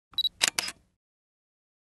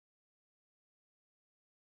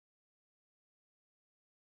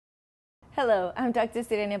Hello, I'm Dr.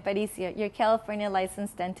 Sirene Aparicio, your California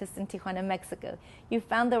licensed dentist in Tijuana, Mexico. You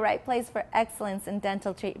found the right place for excellence in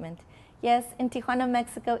dental treatment. Yes, in Tijuana,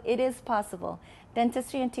 Mexico, it is possible.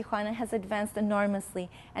 Dentistry in Tijuana has advanced enormously,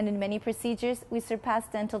 and in many procedures, we surpass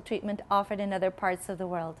dental treatment offered in other parts of the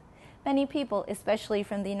world. Many people, especially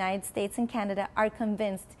from the United States and Canada, are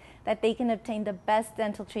convinced that they can obtain the best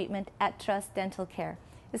dental treatment at Trust Dental Care,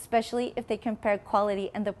 especially if they compare quality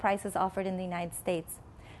and the prices offered in the United States.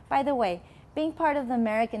 By the way, being part of the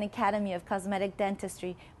American Academy of Cosmetic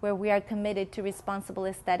Dentistry, where we are committed to responsible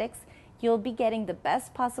aesthetics, you'll be getting the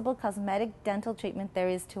best possible cosmetic dental treatment there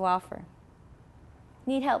is to offer.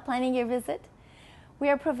 Need help planning your visit? We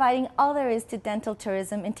are providing all there is to dental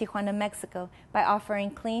tourism in Tijuana, Mexico by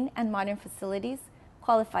offering clean and modern facilities,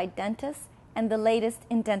 qualified dentists, and the latest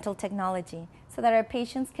in dental technology so that our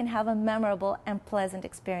patients can have a memorable and pleasant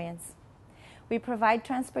experience. We provide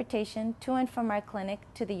transportation to and from our clinic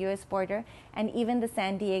to the U.S. border and even the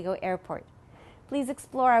San Diego airport. Please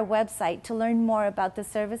explore our website to learn more about the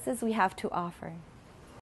services we have to offer.